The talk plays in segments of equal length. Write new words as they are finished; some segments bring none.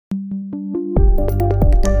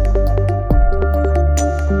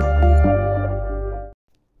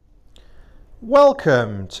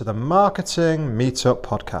Welcome to the Marketing Meetup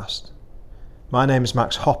podcast. My name is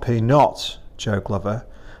Max Hoppy, not Joe Glover,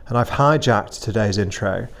 and I've hijacked today's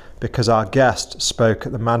intro because our guest spoke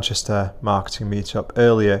at the Manchester Marketing Meetup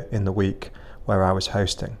earlier in the week where I was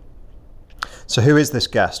hosting. So who is this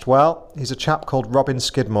guest? Well, he's a chap called Robin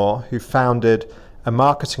Skidmore who founded a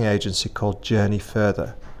marketing agency called Journey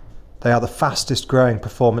Further. They are the fastest growing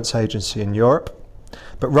performance agency in Europe,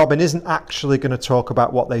 but Robin isn't actually going to talk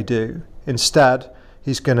about what they do. Instead,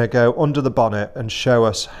 he's going to go under the bonnet and show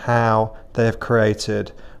us how they have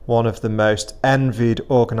created one of the most envied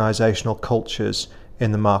organisational cultures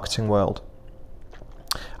in the marketing world.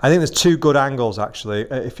 I think there's two good angles, actually,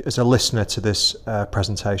 as a listener to this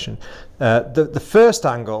presentation. The first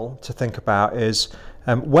angle to think about is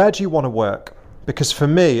where do you want to work? Because for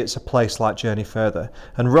me, it's a place like Journey Further.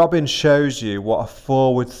 And Robin shows you what a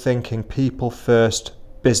forward-thinking, people-first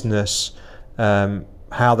business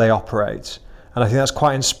how they operate. And I think that's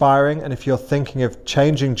quite inspiring. And if you're thinking of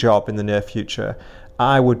changing job in the near future,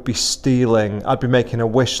 I'd be making a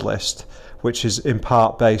wish list, which is in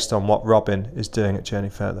part based on what Robin is doing at Journey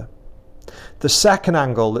Further. The second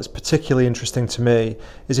angle that's particularly interesting to me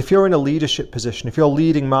is if you're in a leadership position, if you're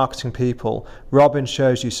leading marketing people, Robin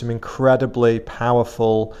shows you some incredibly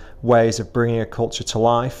powerful ways of bringing a culture to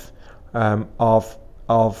life, of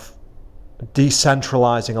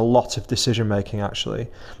decentralizing a lot of decision making, actually.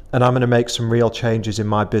 And I'm going to make some real changes in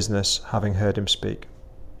my business having heard him speak.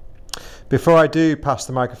 Before I do pass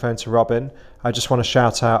the microphone to Robin, I just want to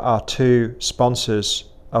shout out our two sponsors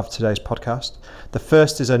of today's podcast. The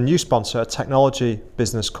first is a new sponsor, a technology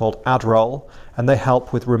business called AdRoll, and they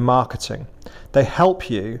help with remarketing. They help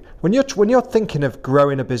you when you're thinking of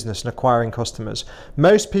growing a business and acquiring customers.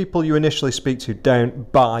 Most people you initially speak to don't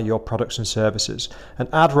buy your products and services, and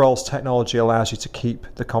AdRoll's technology allows you to keep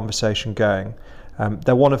the conversation going.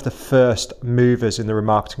 They're one of the first movers in the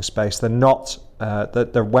remarketing space. They're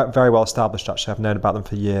very well established, actually. I've known about them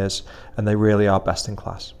for years, and they really are best in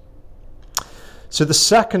class. So the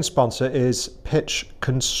second sponsor is Pitch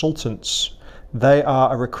Consultants. They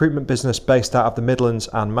are a recruitment business based out of the Midlands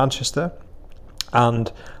and Manchester.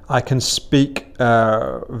 And I can speak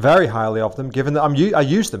very highly of them, given that I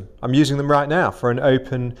use them. I'm using them right now for an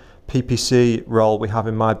open PPC role we have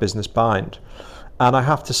in my business, Bind. And I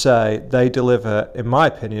have to say, they deliver, in my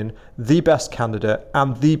opinion, the best candidate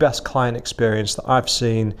and the best client experience that I've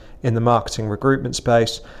seen in the marketing recruitment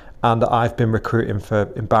space. And I've been recruiting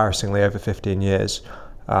for embarrassingly over 15 years.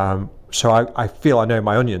 So I feel I know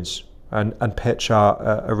my onions. And Pitch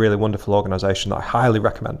are a really wonderful organisation that I highly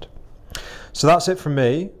recommend. So that's it from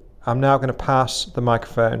me. I'm now going to pass the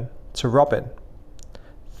microphone to Robin.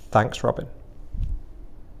 Thanks, Robin.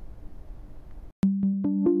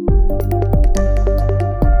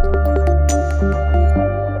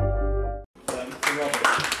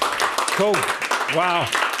 Cool. Wow.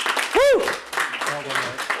 Woo!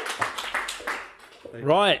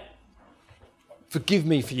 Right. Forgive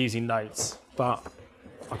me for using notes, but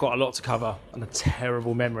I've got a lot to cover and a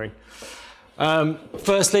terrible memory.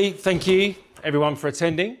 Firstly, thank you everyone for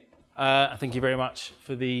attending. Thank you very much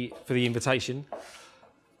for the invitation.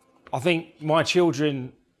 I think my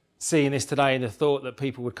children seeing this today and the thought that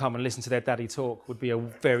people would come and listen to their daddy talk would be a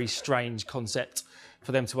very strange concept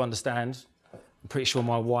for them to understand. I'm pretty sure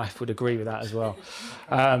my wife would agree with that as well.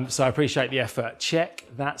 So I appreciate the effort. Check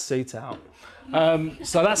that suit out.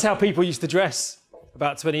 So that's how people used to dress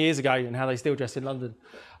about 20 years ago and how they still dress in London.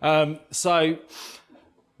 So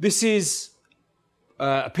this is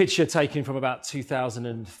a picture taken from about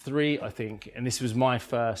 2003, I think, and this was my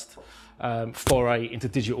first foray into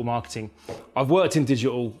digital marketing. I've worked in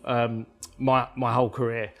digital my whole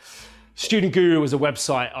career. Student Guru was a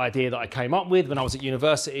website idea that I came up with when I was at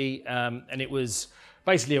university, and it was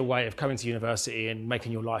basically a way of coming to university and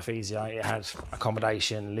making your life easier. It had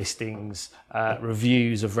accommodation, listings,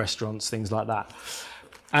 reviews of restaurants, things like that.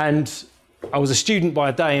 And I was a student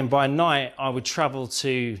by day, and by night I would travel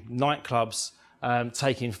to nightclubs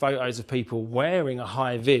taking photos of people wearing a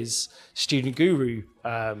high-vis Student Guru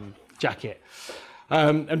jacket.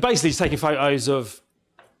 And basically just taking photos of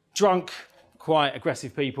drunk, quite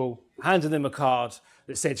aggressive people, handing them a card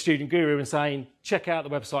that said Student Guru and saying, check out the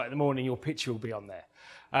website in the morning, your picture will be on there.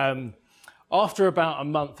 After about a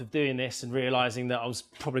month of doing this and realising that I was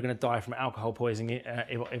probably going to die from alcohol poisoning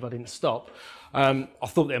if I didn't stop, I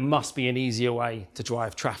thought there must be an easier way to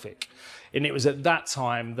drive traffic. And it was at that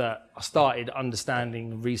time that I started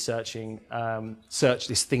understanding, researching,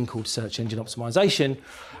 this thing called search engine optimization.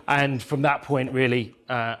 And from that point, really,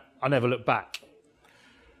 I never looked back.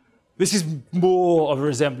 This is more of a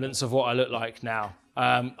resemblance of what I look like now.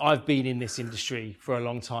 I've been in this industry for a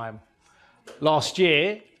long time. Last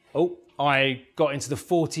year, I got into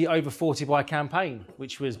the over 40 by campaign,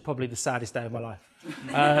 which was probably the saddest day of my life.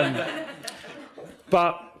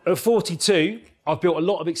 But at 42, I've built a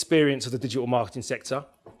lot of experience of the digital marketing sector.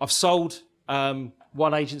 I've sold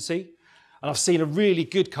one agency, and I've seen a really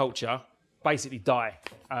good culture basically die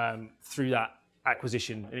through that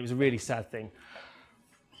acquisition, and it was a really sad thing.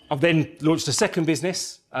 I've then launched a second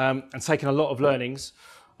business and taken a lot of learnings,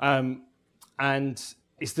 and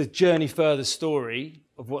it's the Journey Further story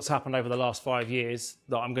of what's happened over the last 5 years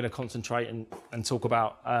that I'm going to concentrate and talk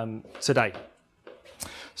about today.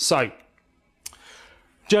 So,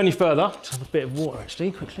 Journey Further, just have a bit of water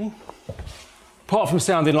actually, quickly. Apart from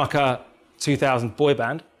sounding like a 2000 boy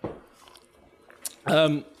band,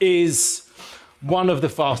 is one of the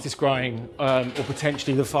fastest growing, or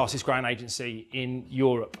potentially the fastest growing agency in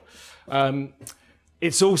Europe.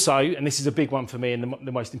 It's also, and this is a big one for me and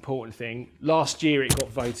the most important thing, last year it got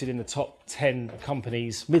voted in the top 10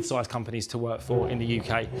 companies, mid-sized companies to work for in the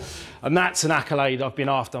UK. And that's an accolade I've been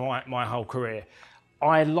after my whole career.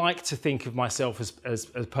 I like to think of myself as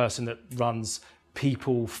a person that runs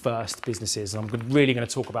people-first businesses, and I'm really going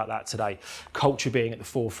to talk about that today. Culture being at the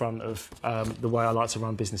forefront of the way I like to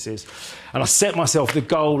run businesses. And I set myself the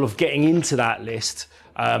goal of getting into that list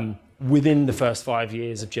within the first 5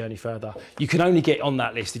 years of Journey Further. You can only get on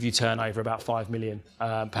that list if you turn over about £5 million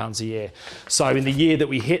a year. So in the year that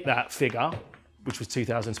we hit that figure, which was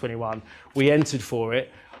 2021, we entered for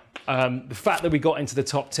it. The fact that we got into the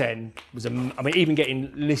top 10 was, even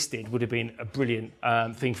getting listed would have been a brilliant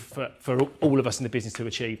thing for all of us in the business to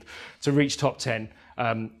achieve. To reach top 10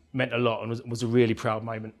 meant a lot and was a really proud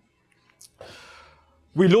moment.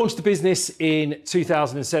 We launched the business in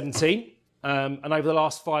 2017, and over the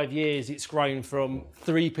last 5 years, it's grown from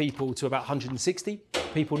 3 people to about 160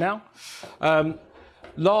 people now.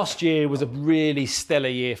 Last year was a really stellar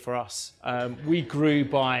year for us. We grew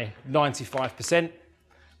by 95%.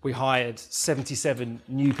 We hired 77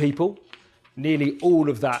 new people. Nearly all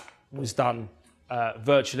of that was done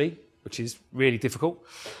virtually, which is really difficult.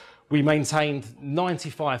 We maintained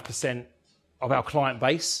 95% of our client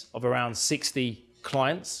base of around 60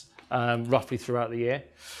 clients, roughly throughout the year.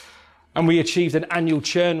 And we achieved an annual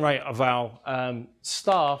churn rate of our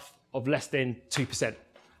staff of less than 2%.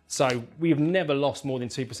 So we have never lost more than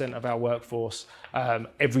 2% of our workforce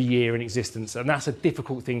every year in existence. And that's a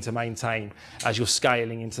difficult thing to maintain as you're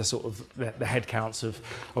scaling into sort of the headcounts of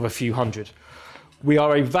a few hundred. We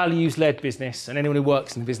are a values-led business, and anyone who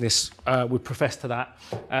works in the business would profess to that,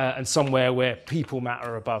 and somewhere where people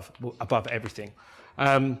matter above everything.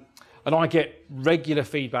 And I get regular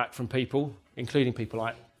feedback from people, including people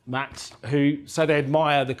like Max, who say they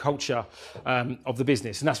admire the culture of the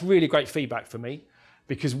business. And that's really great feedback for me,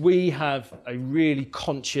 because we have a really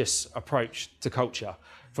conscious approach to culture.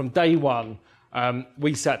 From day one,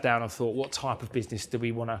 we sat down and thought, what type of business do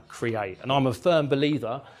we want to create? And I'm a firm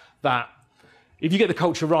believer that if you get the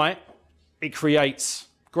culture right, it creates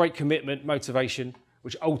great commitment, motivation,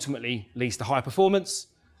 which ultimately leads to high performance,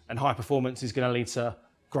 and high performance is going to lead to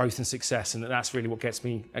growth and success, and that's really what gets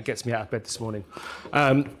me out of bed this morning.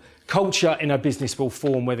 Culture in a business will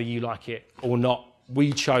form whether you like it or not.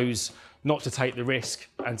 We chose not to take the risk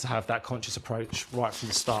and to have that conscious approach right from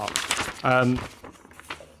the start.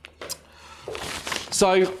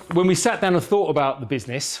 So when we sat down and thought about the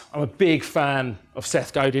business, I'm a big fan of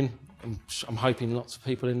Seth Godin. I'm hoping lots of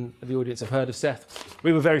people in the audience have heard of Seth.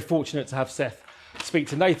 We were very fortunate to have Seth speak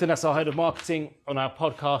to Nathan, that's our head of marketing, on our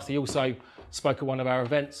podcast. He also spoke at one of our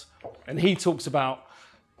events, and he talks about,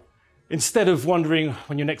 instead of wondering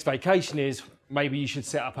when your next vacation is, maybe you should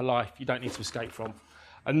set up a life you don't need to escape from.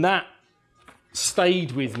 And that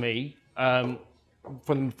stayed with me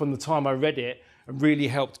from the time I read it, and really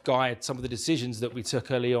helped guide some of the decisions that we took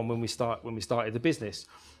early on when we started the business.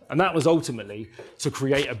 And that was ultimately to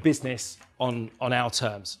create a business on our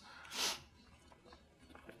terms.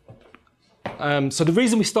 So the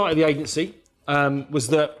reason we started the agency was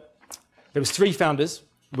that there was 3 founders.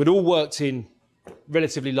 We'd all worked in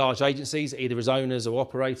relatively large agencies, either as owners or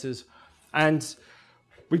operators. And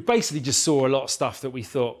we basically just saw a lot of stuff that we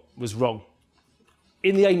thought was wrong.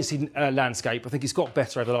 In the agency landscape, I think it's got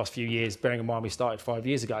better over the last few years, bearing in mind we started 5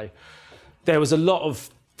 years ago. There was a lot of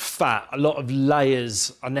fat, a lot of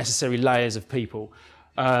layers, unnecessary layers of people.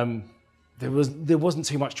 There wasn't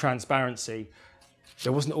too much transparency.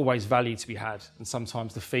 There wasn't always value to be had, and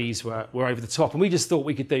sometimes the fees were over the top, and we just thought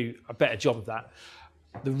we could do a better job of that.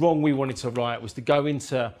 The wrong we wanted to right was to go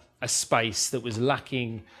into a space that was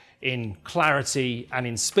lacking in clarity and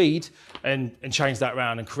in speed, and change that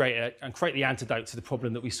around and create the antidote to the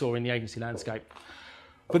problem that we saw in the agency landscape.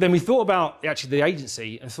 But then we thought about actually the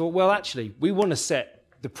agency and thought, well, actually, we want to set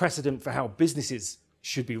the precedent for how businesses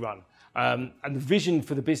should be run. And the vision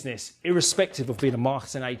for the business, irrespective of being a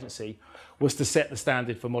marketing agency, was to set the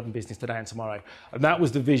standard for modern business today and tomorrow. And that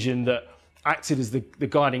was the vision that acted as the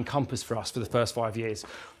guiding compass for us for the first 5 years.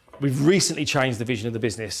 We've recently changed the vision of the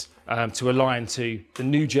business to align to the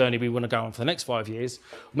new journey we want to go on for the next 5 years.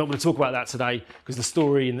 I'm not going to talk about that today because the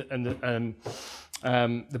story and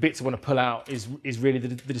the bits I want to pull out is really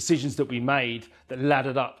the decisions that we made that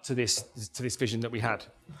laddered up to this vision that we had.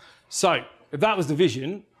 So if that was the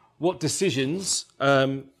vision, what decisions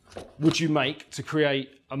would you make to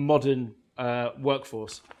create a modern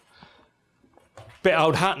workforce? Bit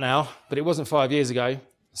old hat now, but it wasn't 5 years ago.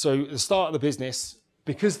 So at the start of the business,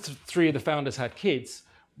 because three of the founders had kids,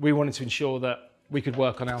 we wanted to ensure that we could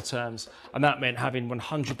work on our terms. And that meant having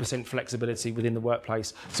 100% flexibility within the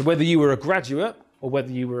workplace. So whether you were a graduate or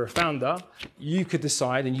whether you were a founder, you could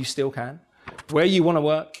decide, and you still can, where you want to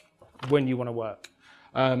work, when you want to work.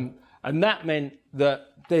 And that meant that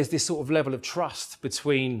there's this sort of level of trust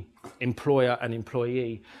between employer and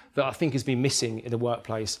employee that I think has been missing in the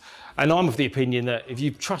workplace. And I'm of the opinion that if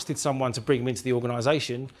you've trusted someone to bring them into the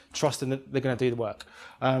organisation, trust them that they're going to do the work.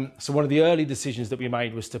 So one of the early decisions that we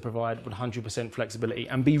made was to provide 100% flexibility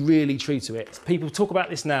and be really true to it. People talk about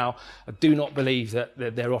this now. I do not believe that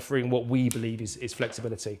they're offering what we believe is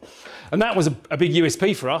flexibility. And that was a big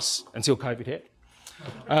USP for us until COVID hit.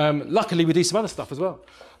 Luckily, we do some other stuff as well.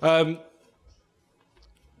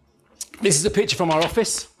 This is a picture from our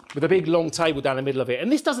office with a big long table down the middle of it.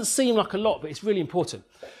 And this doesn't seem like a lot, but it's really important.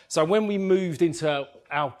 So when we moved into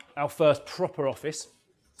our first proper office,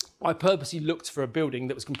 I purposely looked for a building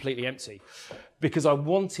that was completely empty because I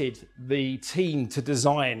wanted the team to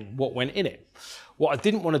design what went in it. What I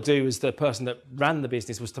didn't want to do as the person that ran the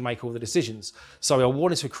business was to make all the decisions. So I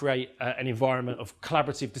wanted to create an environment of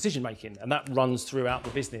collaborative decision making, and that runs throughout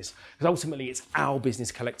the business because ultimately it's our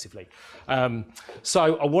business collectively.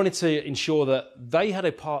 So I wanted to ensure that they had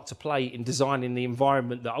a part to play in designing the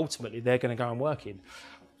environment that ultimately they're going to go and work in.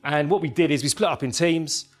 And what we did is we split up in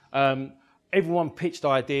teams. Everyone pitched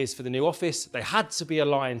ideas for the new office. They had to be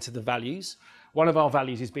aligned to the values. One of our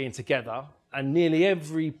values is being together, and nearly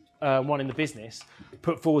every one in the business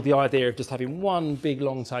put forward the idea of just having one big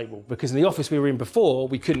long table, because in the office we were in before,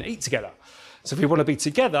 we couldn't eat together. So if we want to be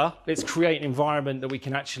together, let's create an environment that we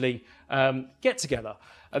can actually get together.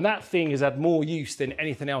 And that thing has had more use than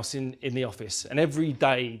anything else in the office. And every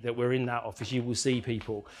day that we're in that office, you will see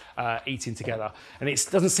people eating together. And it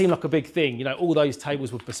doesn't seem like a big thing. You know, all those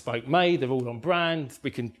tables were bespoke made, they're all on brand.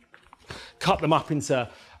 We can cut them up into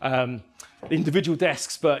individual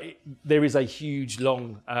desks, but there is a huge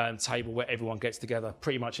long table where everyone gets together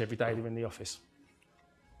pretty much every day they're in the office.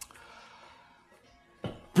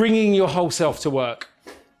 Bringing your whole self to work.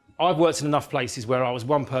 I've worked in enough places where I was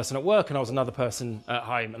one person at work and I was another person at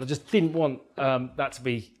home, and I just didn't want that to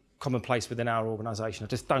be commonplace within our organisation. I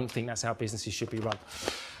just don't think that's how businesses should be run.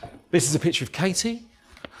 This is a picture of Katie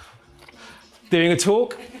doing a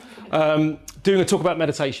talk. Doing a talk about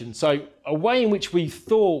meditation. So a way in which we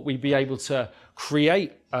thought we'd be able to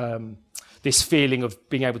create this feeling of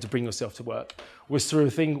being able to bring yourself to work was through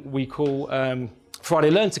a thing we call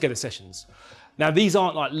Friday Learn Together sessions. Now, these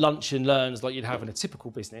aren't like lunch and learns like you'd have in a typical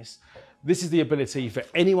business. This is the ability for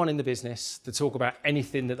anyone in the business to talk about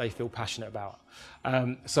anything that they feel passionate about.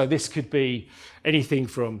 So this could be anything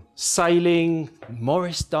from sailing,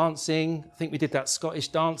 Morris dancing. I think we did that Scottish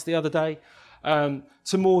dance the other day.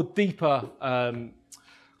 To more deeper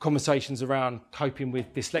conversations around coping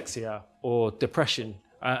with dyslexia or depression,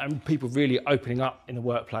 and people really opening up in the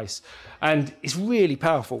workplace. And it's really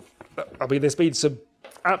powerful. I mean, there's been some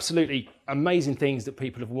absolutely amazing things that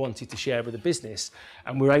people have wanted to share with the business,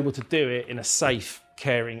 and we're able to do it in a safe,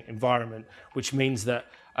 caring environment, which means that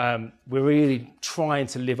we're really trying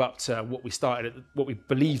to live up to what we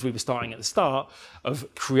believed we were starting at the start of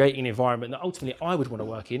creating an environment that ultimately I would want to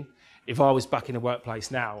work in if I was back in the workplace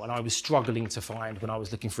now and I was struggling to find when I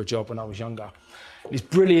was looking for a job when I was younger. It's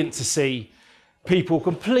brilliant to see people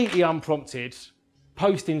completely unprompted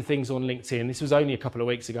posting things on LinkedIn. This was only a couple of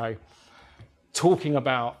weeks ago, talking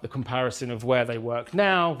about the comparison of where they work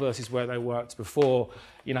now versus where they worked before,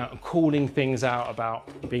 you know, and calling things out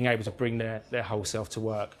about being able to bring their whole self to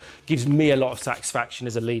work. Gives me a lot of satisfaction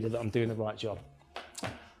as a leader that I'm doing the right job.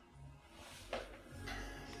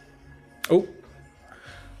 Oh.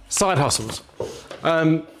 Side hustles.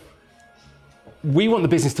 We want the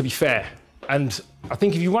business to be fair. And I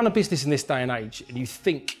think if you run a business in this day and age and you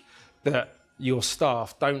think that your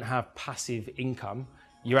staff don't have passive income,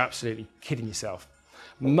 you're absolutely kidding yourself.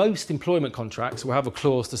 Most employment contracts will have a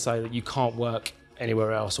clause to say that you can't work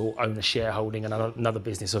anywhere else or own a shareholding in another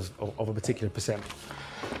business of a particular percent.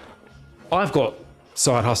 I've got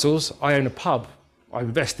side hustles. I own a pub. I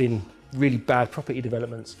invest in really bad property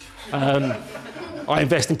developments. I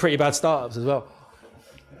invest in pretty bad startups as well.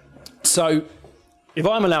 So if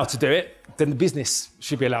I'm allowed to do it, then the business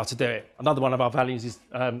should be allowed to do it. Another one of our values is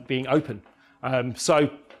being open.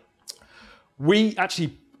 So we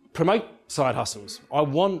actually promote side hustles. I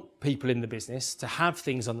want people in the business to have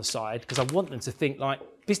things on the side because I want them to think like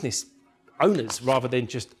business owners rather than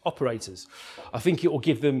just operators. I think it will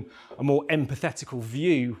give them a more empathetical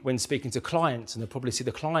view when speaking to clients, and they'll probably see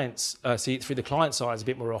it through the client's eyes a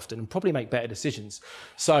bit more often and probably make better decisions.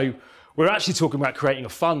 So we're actually talking about creating a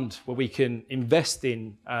fund where we can invest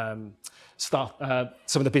in some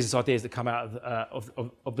of the business ideas that come out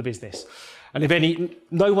of the business. And if any,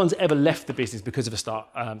 no one's ever left the business because of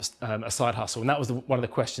a side hustle. And that was one of the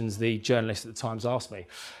questions the journalist at the Times asked me.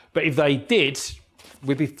 But if they did,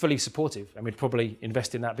 we'd be fully supportive and we'd probably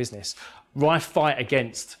invest in that business. Why fight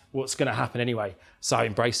against what's going to happen anyway? So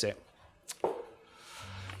embrace it.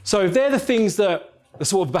 So if they're the things that, the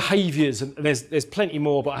sort of behaviours, and there's plenty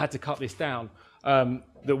more, but I had to cut this down,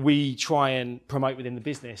 that we try and promote within the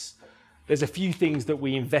business. There's a few things that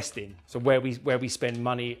we invest in, so where we spend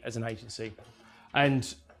money as an agency.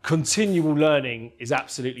 And continual learning is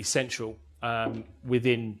absolutely central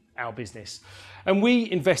within our business. And we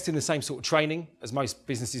invest in the same sort of training as most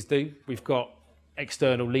businesses do. We've got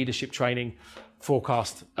external leadership training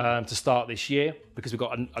forecast to start this year because we've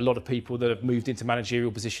got a lot of people that have moved into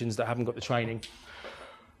managerial positions that haven't got the training.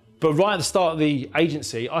 But right at the start of the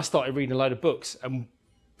agency, I started reading a load of books. And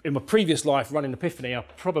in my previous life, running Epiphany, I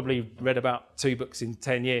probably read about 2 books in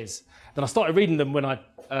 10 years. Then I started reading them when I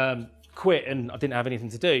quit and I didn't have anything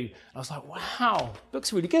to do. And I was like, wow,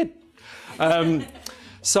 books are really good.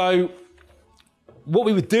 So what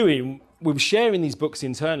we were doing, we were sharing these books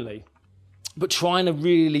internally, but trying to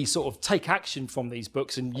really sort of take action from these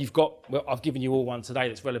books. And I've given you all one today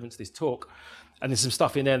that's relevant to this talk. And there's some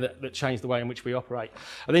stuff in there that changed the way in which we operate.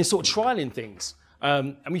 And then sort of trialing things.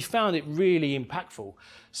 And we found it really impactful.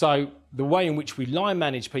 So the way in which we line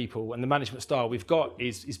manage people and the management style we've got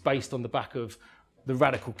is based on the back of the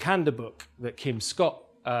Radical Candor book that Kim Scott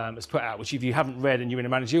has put out, which if you haven't read and you're in a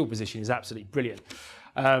managerial position is absolutely brilliant.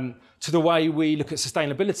 To the way we look at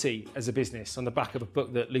sustainability as a business on the back of a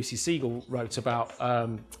book that Lucy Siegel wrote about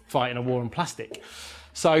fighting a war on plastic.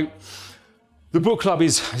 So the book club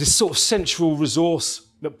is a sort of central resource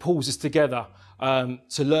that pulls us together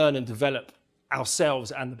to learn and develop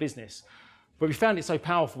ourselves and the business. But we found it so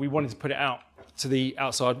powerful, we wanted to put it out to the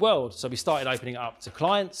outside world. So we started opening it up to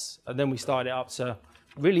clients, and then we started it up to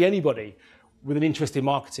really anybody with an interest in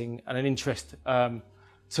marketing and an interest to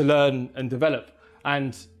learn and develop.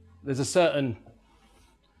 And there's a certain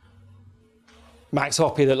Max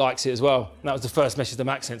Hoppy that likes it as well. And that was the first message that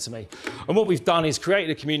Max sent to me. And what we've done is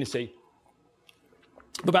created a community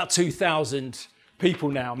of about 2,000 people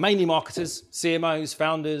now, mainly marketers, CMOs,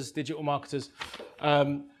 founders, digital marketers,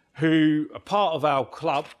 who are part of our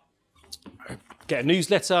club, get a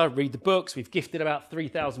newsletter, read the books. We've gifted about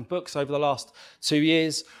 3,000 books over the last 2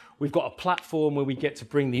 years. We've got a platform where we get to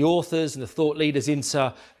bring the authors and the thought leaders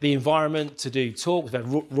into the environment to do talks. We've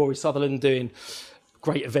had Rory Sutherland doing a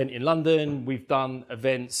great event in London. We've done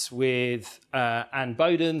events with Anne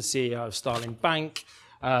Bowden, CEO of Starling Bank,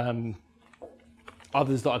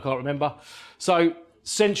 others that I can't remember. So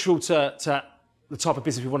central to the type of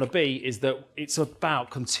business we want to be is that it's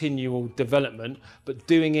about continual development, but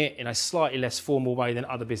doing it in a slightly less formal way than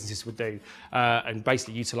other businesses would do, and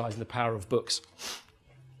basically utilising the power of books.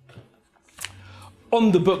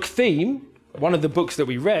 On the book theme, one of the books that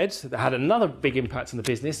we read that had another big impact on the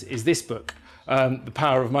business is this book, The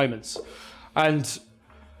Power of Moments. And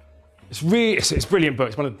it's a brilliant book.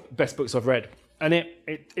 It's one of the best books I've read. And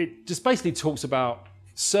it just basically talks about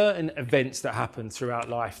certain events that happen throughout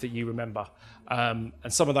life that you remember. And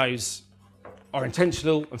some of those are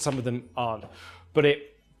intentional and some of them aren't. But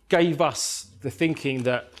it gave us the thinking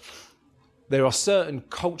that there are certain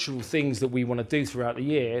cultural things that we want to do throughout the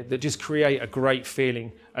year that just create a great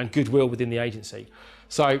feeling and goodwill within the agency.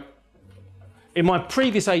 So in my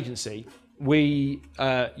previous agency, we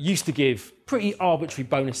used to give pretty arbitrary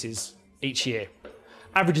bonuses each year.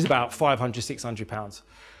 Average is about £500, £600.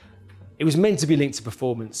 It was meant to be linked to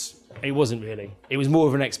performance. It wasn't really. It was more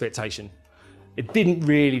of an expectation. It didn't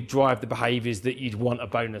really drive the behaviours that you'd want a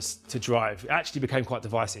bonus to drive. It actually became quite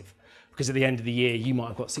divisive because at the end of the year, you might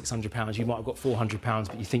have got £600, you might have got £400,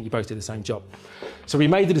 but you think you both did the same job. So we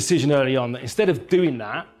made the decision early on that instead of doing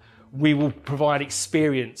that, we will provide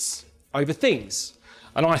experience over things.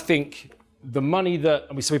 And I think the money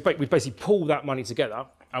that, we basically pull that money together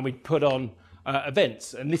and we put on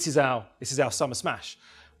events. And this is our Summer Smash.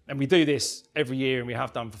 And we do this every year, and we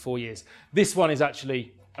have done for 4 years. This one is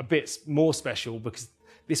actually a bit more special because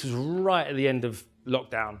this was right at the end of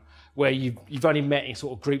lockdown, where you've only met in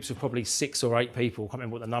sort of groups of probably 6 or 8 people, I can't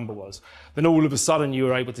remember what the number was. Then all of a sudden you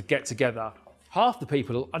were able to get together. Half the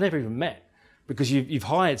people I never even met because you've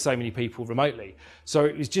hired so many people remotely. So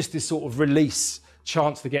it was just this sort of release,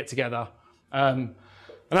 chance to get together and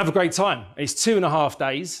have a great time. And it's 2.5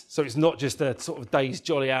 days, so it's not just a sort of day's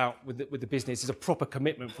jolly out with the business. It's a proper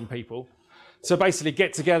commitment from people. So basically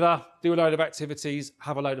get together, do a load of activities,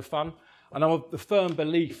 have a load of fun. And I'm of the firm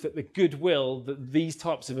belief that the goodwill that these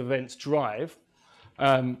types of events drive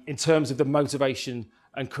in terms of the motivation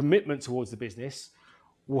and commitment towards the business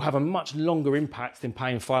will have a much longer impact than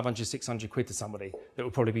paying 500, 600 quid to somebody that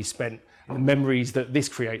will probably be spent. And the memories that this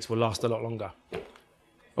creates will last a lot longer.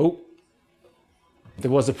 Oh,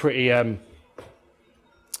 there was a pretty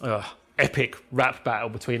epic rap battle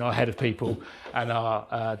between our head of people and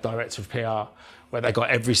our director of PR, where they got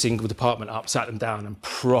every single department up, sat them down and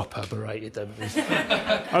proper berated them.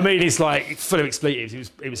 I mean, it's like full of expletives.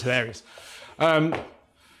 It was hilarious.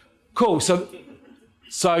 Cool. So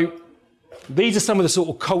these are some of the sort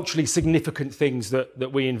of culturally significant things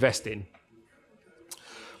that we invest in.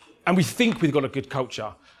 And we think we've got a good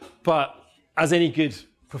culture, but as any good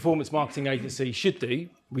performance marketing agency should do,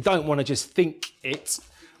 we don't want to just think it,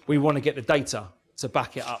 we want to get the data to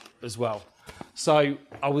back it up as well. So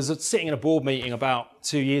I was sitting in a board meeting about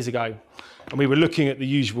 2 years ago, and we were looking at the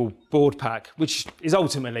usual board pack, which is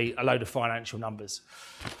ultimately a load of financial numbers.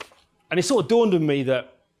 And it sort of dawned on me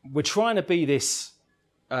that we're trying to be this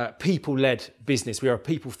people-led business. We are a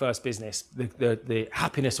people-first business. The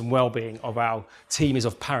happiness and well-being of our team is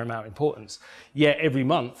of paramount importance. Yet every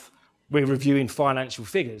month, we're reviewing financial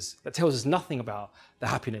figures that tells us nothing about the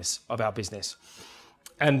happiness of our business.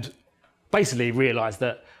 And basically realised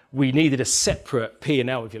that we needed a separate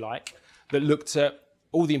P&L, if you like, that looked at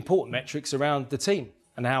all the important metrics around the team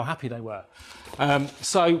and how happy they were.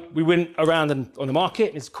 So we went around on the market,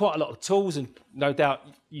 and there's quite a lot of tools, and no doubt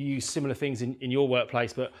you use similar things in your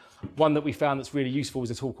workplace, but one that we found that's really useful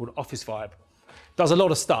is a tool called Office Vibe. It does a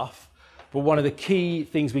lot of stuff, but one of the key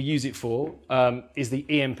things we use it for is the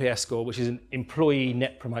ENPS score, which is an Employee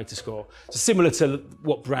Net Promoter Score. So similar to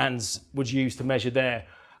what brands would use to measure their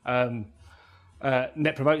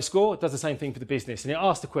Net Promoter Score, it does the same thing for the business. And it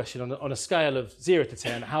asks the question, on a scale of 0 to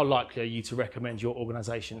 10, how likely are you to recommend your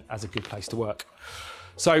organisation as a good place to work?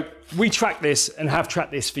 So we track this and have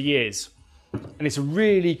tracked this for years. And it's a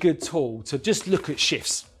really good tool to just look at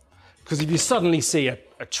shifts. Because if you suddenly see a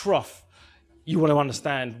trough, you want to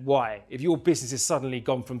understand why. If your business has suddenly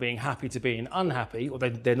gone from being happy to being unhappy, or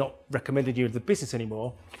they're not recommending you as the business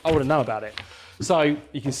anymore, I want to know about it. So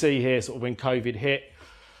you can see here sort of when COVID hit,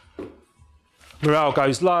 morale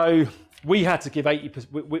goes low. We had to give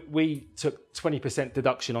 80%, we took 20%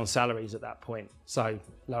 deduction on salaries at that point. So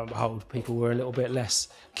lo and behold, people were a little bit less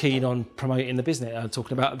keen on promoting the business,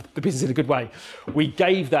 talking about the business in a good way. We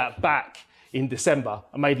gave that back in December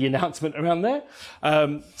and made the announcement around there.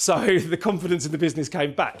 So the confidence in the business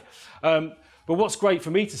came back. But what's great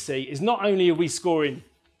for me to see is not only are we scoring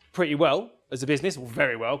pretty well as a business, or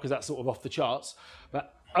very well, because that's sort of off the charts,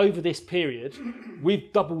 but over this period,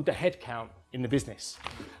 we've doubled the headcount in the business.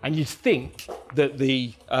 And you'd think that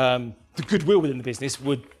the goodwill within the business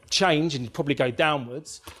would change and probably go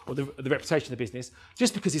downwards, or the reputation of the business,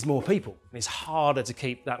 just because it's more people. And it's harder to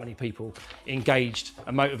keep that many people engaged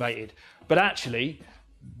and motivated. But actually,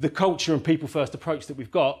 the culture and people-first approach that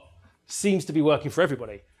we've got seems to be working for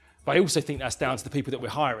everybody. But I also think that's down to the people that we're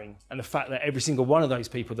hiring, and the fact that every single one of those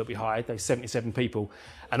people that we hired, those 77 people,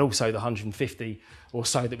 and also the 150 or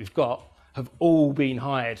so that we've got, have all been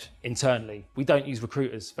hired internally. We don't use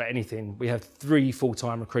recruiters for anything. We have 3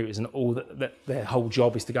 full-time recruiters, and all that their whole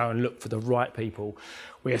job is to go and look for the right people.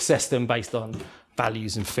 We assess them based on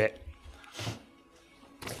values and fit.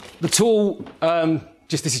 The tool,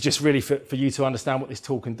 this is just really for you to understand what this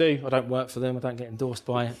tool can do. I don't work for them. I don't get endorsed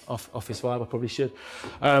by Office Vibe. I probably should.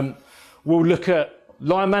 We'll look at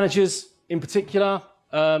line managers in particular,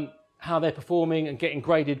 how they're performing and getting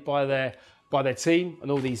graded by their team,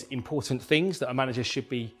 and all these important things that a manager should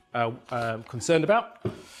be concerned about.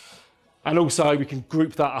 And also we can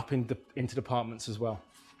group that up into departments as well.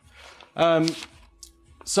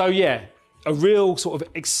 So yeah, a real sort of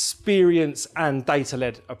experience and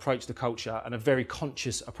data-led approach to culture, and a very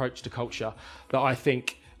conscious approach to culture that I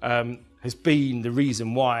think has been the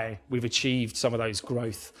reason why we've achieved some of those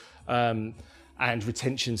growth and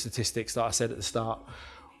retention statistics that I said at the start.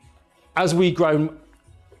 As we grow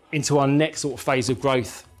into our next sort of phase of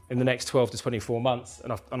growth in the next 12 to 24 months,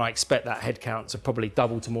 and I expect that headcount to probably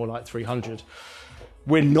double to more like 300,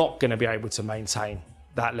 we're not going to be able to maintain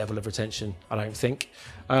that level of retention, I don't think.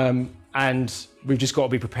 And we've just got to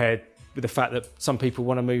be prepared with the fact that some people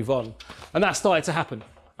want to move on. And that started to happen.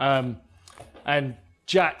 And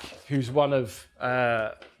Jack, who's one of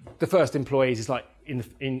the first employees, is like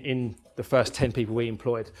in the first 10 people we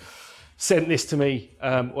employed, sent this to me,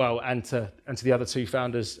 and to the other two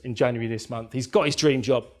founders in January this month. He's got his dream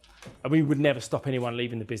job, and we would never stop anyone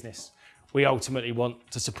leaving the business. We ultimately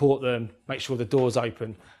want to support them, make sure the door's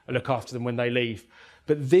open, and look after them when they leave.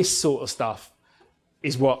 But this sort of stuff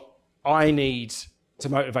is what I need to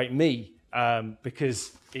motivate me,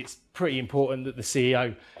 because it's pretty important that the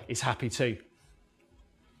CEO is happy too.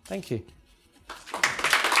 Thank you.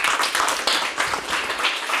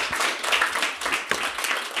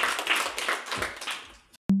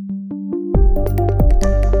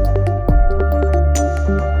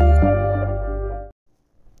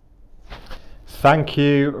 Thank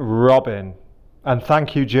you, Robin. And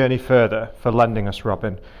thank you, Journey Further, for lending us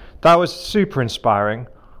Robin. That was super inspiring.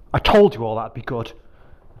 I told you all that'd be good.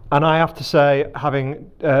 And I have to say, having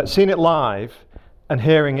seen it live and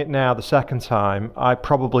hearing it now the second time, I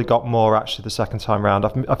probably got more actually the second time round.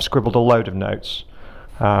 I've scribbled a load of notes,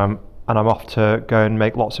 and I'm off to go and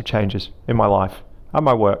make lots of changes in my life and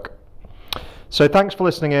my work. So thanks for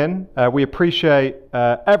listening in. We appreciate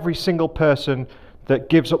every single person that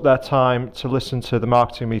gives up their time to listen to the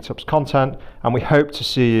Marketing Meetups content, and we hope to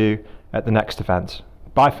see you at the next event.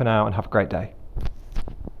 Bye for now and have a great day.